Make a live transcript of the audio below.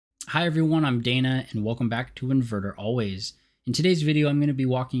Hi everyone, I'm Dana and welcome back to Inverter Always. In today's video, I'm going to be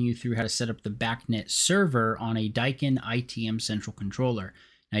walking you through how to set up the BACnet server on a Daikin ITM central controller.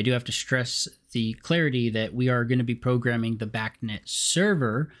 Now, I do have to stress the clarity that we are going to be programming the BACnet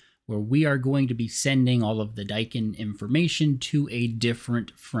server where we are going to be sending all of the Daikin information to a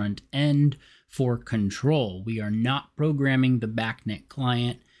different front end for control. We are not programming the BACnet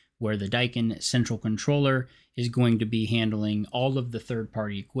client where the Daikin central controller is going to be handling all of the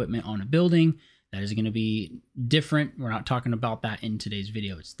third-party equipment on a building. That is going to be different. We're not talking about that in today's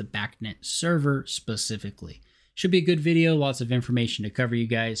video. It's the BACnet server specifically. Should be a good video, lots of information to cover, you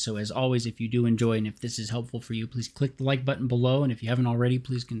guys. So as always, if you do enjoy and if this is helpful for you, please click the like button below. And if you haven't already,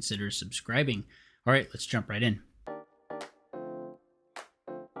 please consider subscribing. All right, let's jump right in.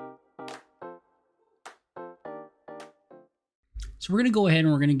 So we're going to go ahead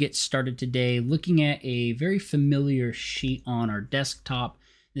and we're going to get started today looking at a very familiar sheet on our desktop.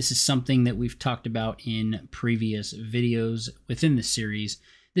 This is something that we've talked about in previous videos within the series.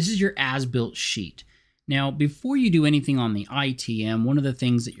 This is your as-built sheet. Now, before you do anything on the ITM, one of the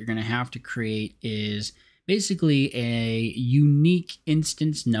things that you're going to have to create is basically a unique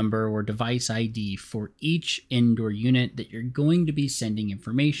instance number or device ID for each indoor unit that you're going to be sending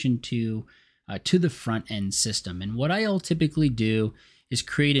information to the front end system. And what I'll typically do is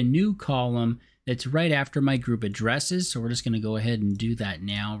create a new column that's right after my group addresses. So we're just going to go ahead and do that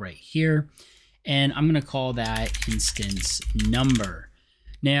now right here. And I'm going to call that instance number.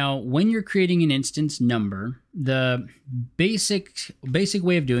 Now, when you're creating an instance number, the basic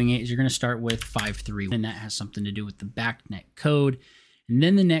way of doing it is you're going to start with 531, and that has something to do with the BACnet code. And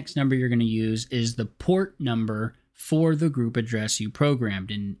then the next number you're going to use is the port number for the group address you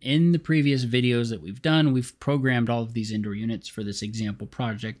programmed. And in the previous videos that we've done, we've programmed all of these indoor units for this example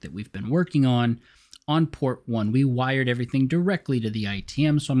project that we've been working on port 1. We wired everything directly to the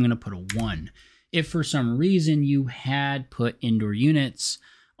ITM, so I'm going to put a 1. If for some reason you had put indoor units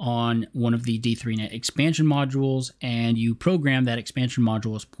on one of the D3net expansion modules and you programmed that expansion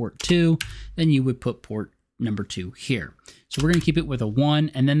module as port 2, then you would put port number 2 here. So we're going to keep it with a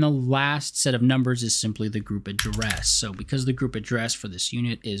 1, and then the last set of numbers is simply the group address. So because the group address for this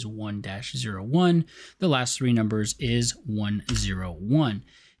unit is 1-01, the last 3 numbers is 101.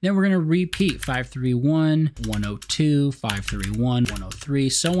 Then we're going to repeat 531, 102, 531, 103,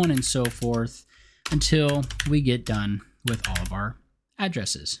 so on and so forth until we get done with all of our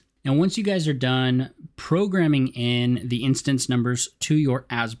addresses. Now, once you guys are done programming in the instance numbers to your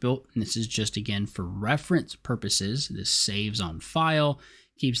as-built, and this is just, again, for reference purposes, this saves on file,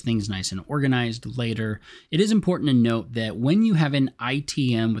 keeps things nice and organized later. It is important to note that when you have an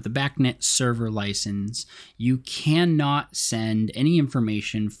ITM with a BACnet server license, you cannot send any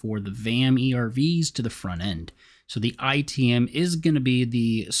information for the VAM ERVs to the front end. So the ITM is going to be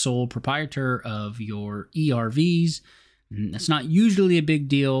the sole proprietor of your ERVs. That's not usually a big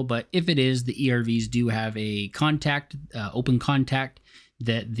deal, but if it is, the ERVs do have a contact, open contact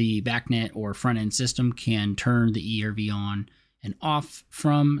that the BACnet or front-end system can turn the ERV on and off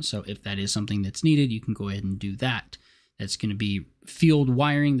from. So if that is something that's needed, you can go ahead and do that. That's going to be field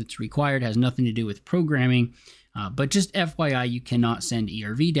wiring that's required, has nothing to do with programming, but just FYI, you cannot send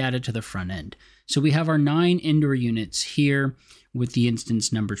ERV data to the front end. So we have our 9 indoor units here with the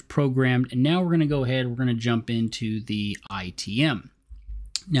instance numbers programmed. And now we're going to go ahead, we're going to jump into the ITM.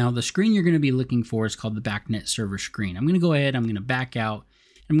 Now the screen you're going to be looking for is called the BACnet server screen. I'm going to go ahead, I'm going to back out,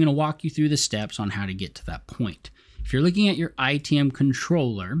 and I'm going to walk you through the steps on how to get to that point. If you're looking at your ITM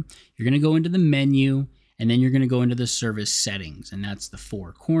controller, you're going to go into the menu, and then you're going to go into the service settings. And that's the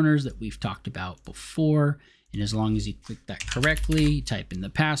 4 corners that we've talked about before. And as long as you click that correctly, you type in the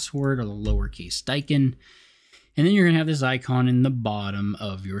password or the lowercase Daikin, and then you're going to have this icon in the bottom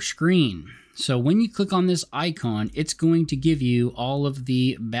of your screen. So when you click on this icon, it's going to give you all of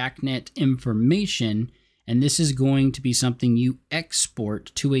the BACnet information, and this is going to be something you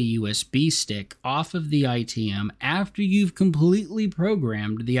export to a USB stick off of the ITM after you've completely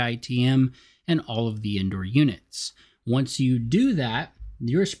programmed the ITM and all of the indoor units. Once you do that,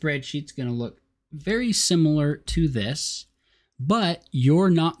 your spreadsheet's going to look very similar to this, but you're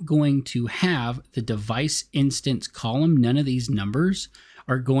not going to have the device instance column. None of these numbers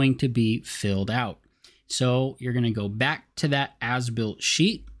are going to be filled out. So you're going to go back to that as-built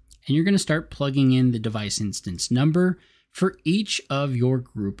sheet, and you're going to start plugging in the device instance number for each of your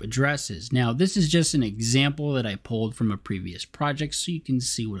group addresses. Now, this is just an example that I pulled from a previous project, so you can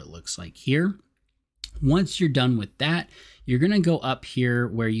see what it looks like here. Once you're done with that, you're going to go up here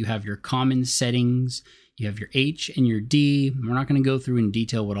where you have your common settings. You have your H and your D. We're not going to go through in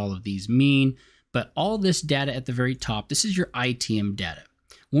detail what all of these mean, but all this data at the very top, this is your ITM data.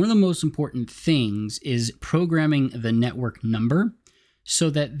 one of the most important things is programming the network number so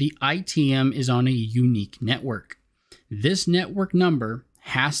that the ITM is on a unique network. This network number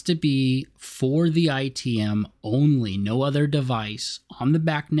has to be for the ITM only. No other device on the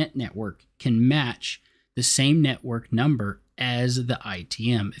BACnet network can match the same network number as the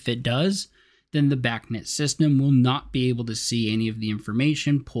ITM. If it does, then the BACnet system will not be able to see any of the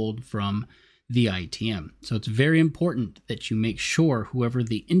information pulled from the ITM. So it's very important that you make sure whoever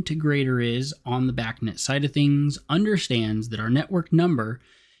the integrator is on the BACnet side of things understands that our network number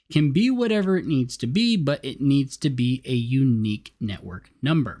can be whatever it needs to be, but it needs to be a unique network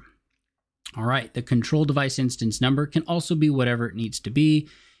number. All right, the control device instance number can also be whatever it needs to be,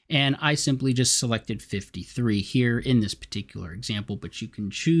 and I simply just selected 53 here in this particular example, but you can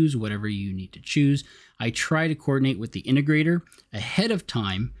choose whatever you need to choose. I try to coordinate with the integrator ahead of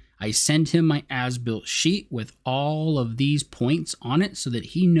time. I send him my as-built sheet with all of these points on it so that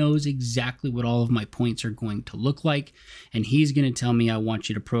he knows exactly what all of my points are going to look like. And he's going to tell me, I want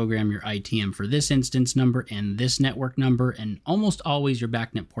you to program your ITM for this instance number and this network number. And almost always your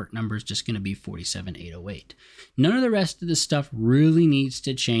BACnet port number is just going to be 47808. None of the rest of the stuff really needs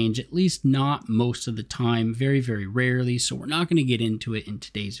to change, at least not most of the time, very, very rarely. So we're not going to get into it in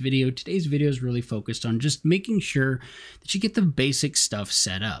today's video. Today's video is really focused on just making sure that you get the basic stuff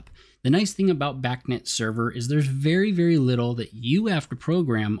set up. The nice thing about BACnet server is there's very, very little that you have to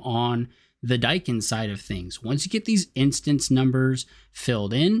program on the Daikin side of things. Once you get these instance numbers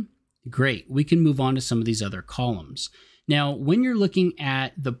filled in, great, we can move on to some of these other columns. Now, when you're looking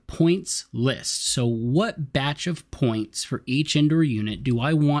at the points list, so what batch of points for each indoor unit do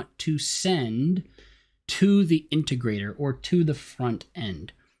I want to send to the integrator or to the front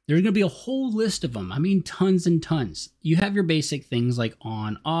end? There's going to be a whole list of them. I mean, tons and tons. You have your basic things like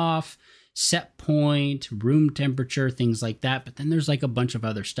on, off, set point, room temperature, things like that. But then there's like a bunch of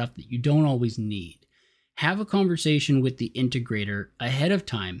other stuff that you don't always need. Have a conversation with the integrator ahead of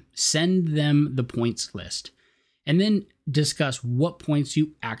time. Send them the points list. And then discuss what points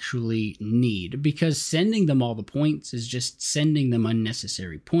you actually need. Because sending them all the points is just sending them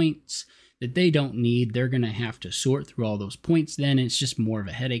unnecessary points that they don't need. They're going to have to sort through all those points then. It's just more of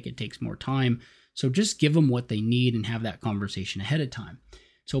a headache. It takes more time. So just give them what they need and have that conversation ahead of time.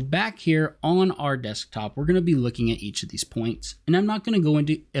 So back here on our desktop, we're going to be looking at each of these points. And I'm not going to go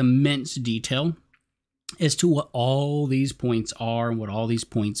into immense detail as to what all these points are and what all these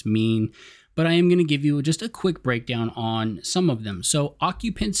points mean, but I am going to give you just a quick breakdown on some of them. So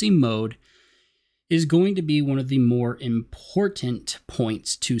occupancy mode is going to be one of the more important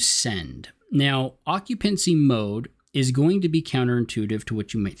points to send. Now, occupancy mode is going to be counterintuitive to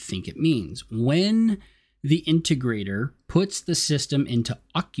what you might think it means. When the integrator puts the system into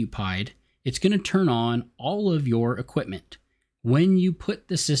occupied, it's going to turn on all of your equipment. When you put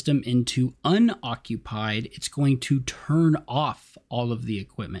the system into unoccupied, it's going to turn off all of the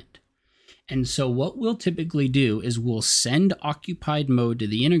equipment. And so what we'll typically do is we'll send occupied mode to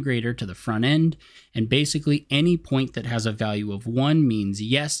the integrator to the front end. And basically any point that has a value of 1 means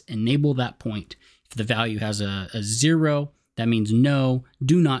yes, enable that point. If the value has a 0, that means no,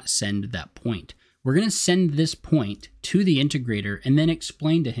 do not send that point. We're going to send this point to the integrator and then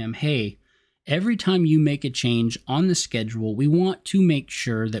explain to him, hey, every time you make a change on the schedule, we want to make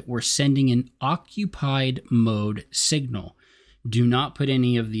sure that we're sending an occupied mode signal. Do not put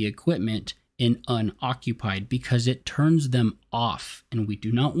any of the equipment in unoccupied because it turns them off, and we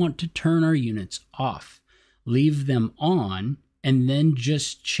do not want to turn our units off. Leave them on and then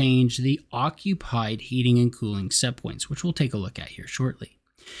just change the occupied heating and cooling set points, which we'll take a look at here shortly.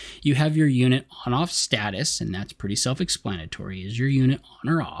 You have your unit on-off status, and that's pretty self-explanatory. Is your unit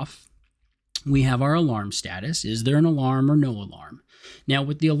on or off? We have our alarm status. Is there an alarm or no alarm? Now,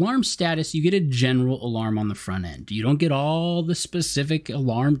 with the alarm status, you get a general alarm on the front end. You don't get all the specific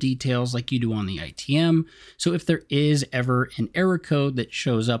alarm details like you do on the ITM. So if there is ever an error code that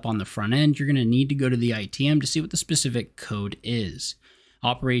shows up on the front end, you're going to need to go to the ITM to see what the specific code is.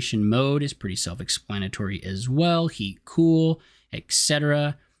 Operation mode is pretty self-explanatory as well. Heat, cool,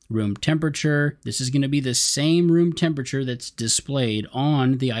 etc. Room temperature. This is going to be the same room temperature that's displayed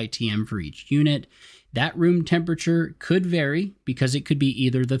on the ITM for each unit. That room temperature could vary because it could be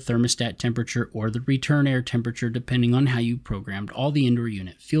either the thermostat temperature or the return air temperature, depending on how you programmed all the indoor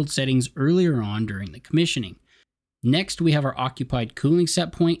unit field settings earlier on during the commissioning. Next, we have our occupied cooling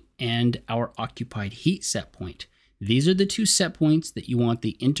set point and our occupied heat set point. These are the two set points that you want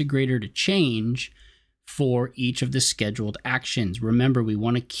the integrator to change for each of the scheduled actions. Remember, we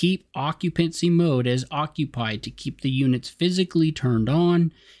want to keep occupancy mode as occupied to keep the units physically turned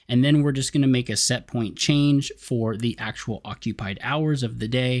on. And then we're just going to make a set point change for the actual occupied hours of the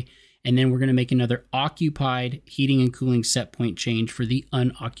day. And then we're going to make another occupied heating and cooling set point change for the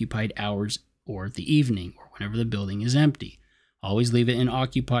unoccupied hours or the evening or whenever the building is empty. Always leave it in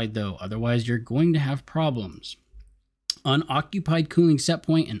occupied though, otherwise you're going to have problems. Unoccupied cooling set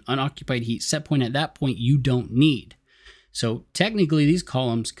point and unoccupied heat set point, at that point you don't need. So technically these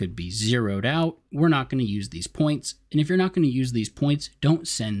columns could be zeroed out. We're not going to use these points. And if you're not going to use these points, don't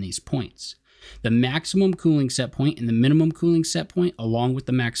send these points. The maximum cooling set point and the minimum cooling set point, along with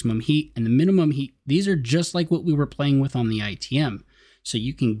the maximum heat and the minimum heat, these are just like what we were playing with on the ITM. So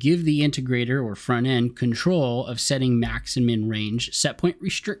you can give the integrator or front end control of setting max and min range set point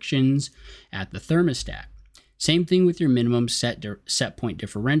restrictions at the thermostat. Same thing with your minimum set point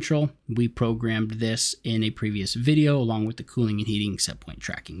differential. We programmed this in a previous video along with the cooling and heating set point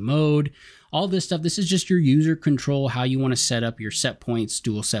tracking mode. All this stuff, this is just your user control, how you want to set up your set points,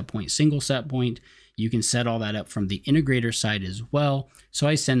 dual set point, single set point. You can set all that up from the integrator side as well. So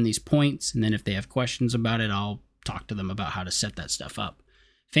I send these points, and then if they have questions about it, I'll talk to them about how to set that stuff up.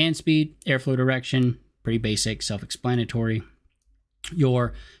 Fan speed, airflow direction, pretty basic, self-explanatory.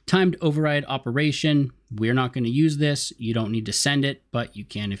 Your timed override operation, we're not going to use this. You don't need to send it, but you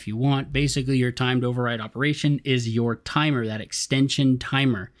can if you want. Basically, your timed override operation is your timer, that extension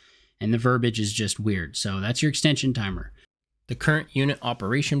timer. And the verbiage is just weird. So that's your extension timer. The current unit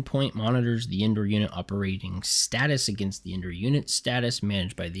operation point monitors the indoor unit operating status against the indoor unit status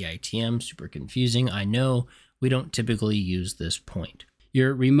managed by the ITM. Super confusing. I know we don't typically use this point.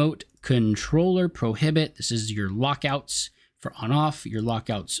 Your remote controller prohibit. This is your lockouts for on off, your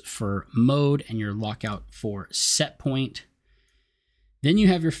lockouts for mode, and your lockout for set point. Then you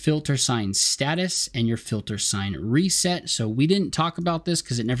have your filter sign status and your filter sign reset. So we didn't talk about this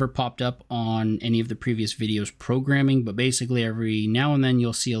because it never popped up on any of the previous videos programming, but basically every now and then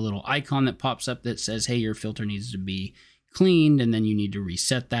you'll see a little icon that pops up that says, hey, your filter needs to be cleaned, and then you need to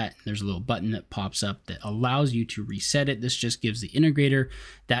reset that. There's a little button that pops up that allows you to reset it. This just gives the integrator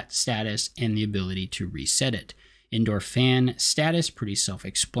that status and the ability to reset it. Indoor fan status, pretty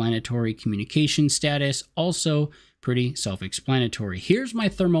self-explanatory. Communication status, also pretty self-explanatory. Here's my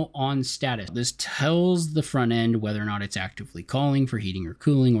thermal on status. This tells the front end whether or not it's actively calling for heating or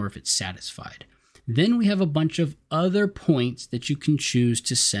cooling, or if it's satisfied. Then we have a bunch of other points that you can choose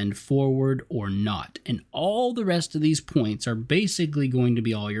to send forward or not. And all the rest of these points are basically going to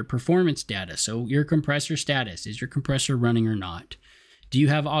be all your performance data. So your compressor status, is your compressor running or not? Do you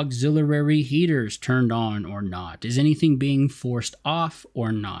have auxiliary heaters turned on or not? Is anything being forced off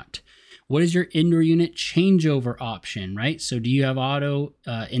or not? What is your indoor unit changeover option, right? So do you have auto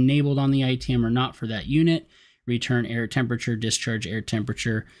enabled on the ITM or not for that unit? Return air temperature, discharge air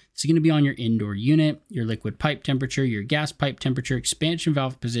temperature. It's going to be on your indoor unit, your liquid pipe temperature, your gas pipe temperature, expansion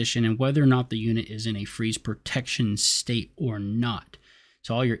valve position, and whether or not the unit is in a freeze protection state or not.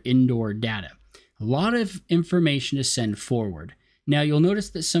 So all your indoor data. A lot of information to send forward. Now you'll notice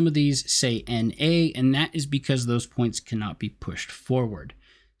that some of these say NA, and that is because those points cannot be pushed forward.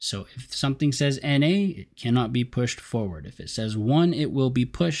 So if something says NA, it cannot be pushed forward. If it says 1, it will be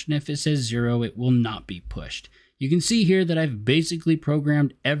pushed, and if it says 0, it will not be pushed. You can see here that I've basically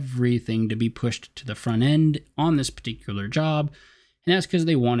programmed everything to be pushed to the front end on this particular job, and that's because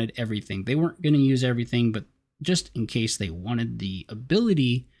they wanted everything. They weren't going to use everything, but just in case they wanted the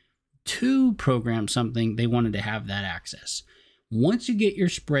ability to program something, they wanted to have that access. Once you get your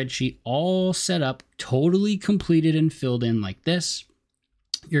spreadsheet all set up, totally completed and filled in like this,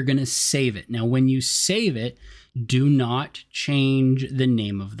 you're going to save it. Now, when you save it, do not change the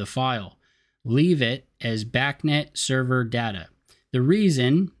name of the file. Leave it as BACnet server data. The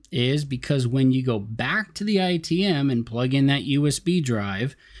reason is because when you go back to the ITM and plug in that USB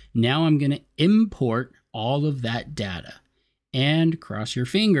drive, now I'm going to import all of that data. And cross your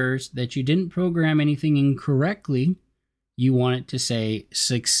fingers that you didn't program anything incorrectly. You want it to say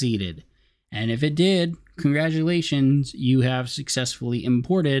succeeded. And if it did, congratulations, you have successfully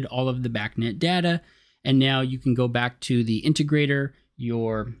imported all of the BACnet data. And now you can go back to the integrator,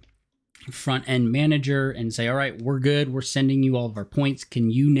 your front end manager, and say, all right, we're good. We're sending you all of our points. Can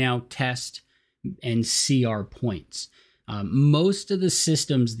you now test and see our points? Most of the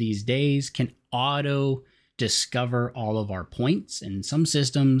systems these days can auto discover all of our points, and some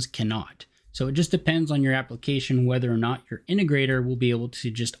systems cannot. So it just depends on your application whether or not your integrator will be able to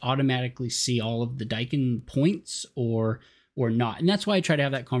just automatically see all of the Daikin points or not. And that's why I try to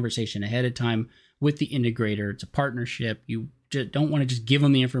have that conversation ahead of time with the integrator. It's a partnership. You don't want to just give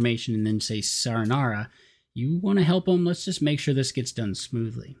them the information and then say sayonara. You want to help them. Let's just make sure this gets done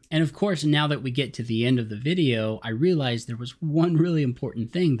smoothly. And of course, now that we get to the end of the video, I realized there was one really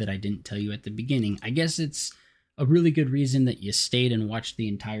important thing that I didn't tell you at the beginning. I guess it's a really good reason that you stayed and watched the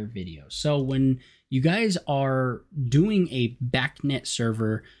entire video. So when you guys are doing a BACnet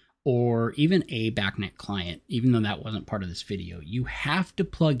server or even a BACnet client, even though that wasn't part of this video, you have to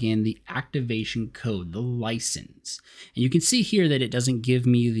plug in the activation code, the license. And you can see here that it doesn't give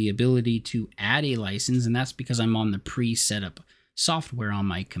me the ability to add a license, and that's because I'm on the pre-setup software on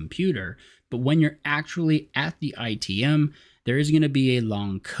my computer. But when you're actually at the ITM, there is going to be a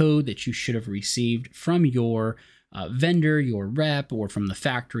long code that you should have received from your vendor, your rep, or from the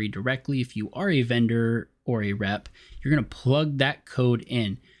factory directly. If you are a vendor or a rep, you're going to plug that code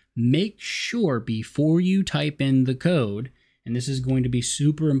in. Make sure before you type in the code, and this is going to be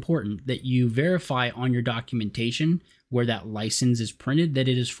super important, that you verify on your documentation where that license is printed that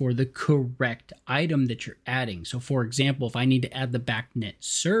it is for the correct item that you're adding. So for example, if I need to add the BACnet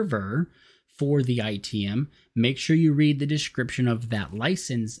server for the ITM, make sure you read the description of that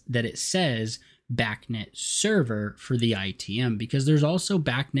license that it says BACnet server for the ITM, because there's also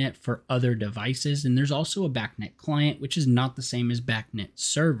BACnet for other devices, and there's also a BACnet client, which is not the same as BACnet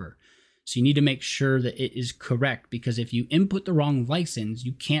server. So you need to make sure that it is correct, because if you input the wrong license,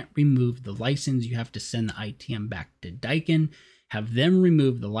 you can't remove the license. You have to send the ITM back to Daikin, have them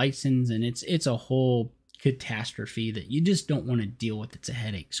remove the license, and it's a whole catastrophe that you just don't want to deal with. It's a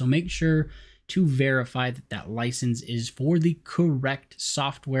headache. So make sure to verify that that license is for the correct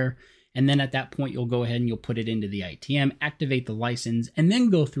software. And then at that point, you'll go ahead and you'll put it into the ITM, activate the license, and then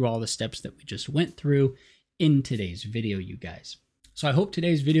go through all the steps that we just went through in today's video, you guys. So I hope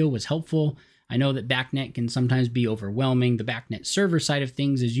today's video was helpful. I know that BACnet can sometimes be overwhelming. The BACnet server side of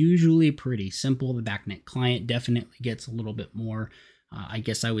things is usually pretty simple. The BACnet client definitely gets a little bit more, I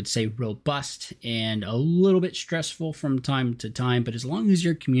guess I would say, robust and a little bit stressful from time to time. But as long as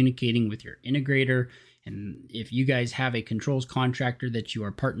you're communicating with your integrator, and if you guys have a controls contractor that you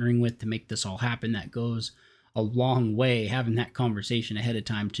are partnering with to make this all happen, that goes a long way, having that conversation ahead of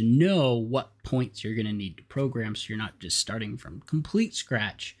time to know what points you're going to need to program, so you're not just starting from complete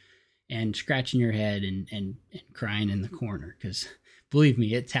scratch and scratching your head and crying in the corner, because believe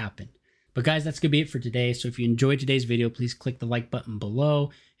me, it's happened. But guys, that's going to be it for today. So if you enjoyed today's video, please click the like button below.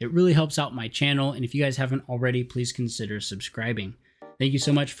 It really helps out my channel. And if you guys haven't already, please consider subscribing. Thank you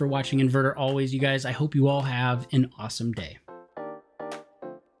so much for watching Inverter Always, you guys. I hope you all have an awesome day.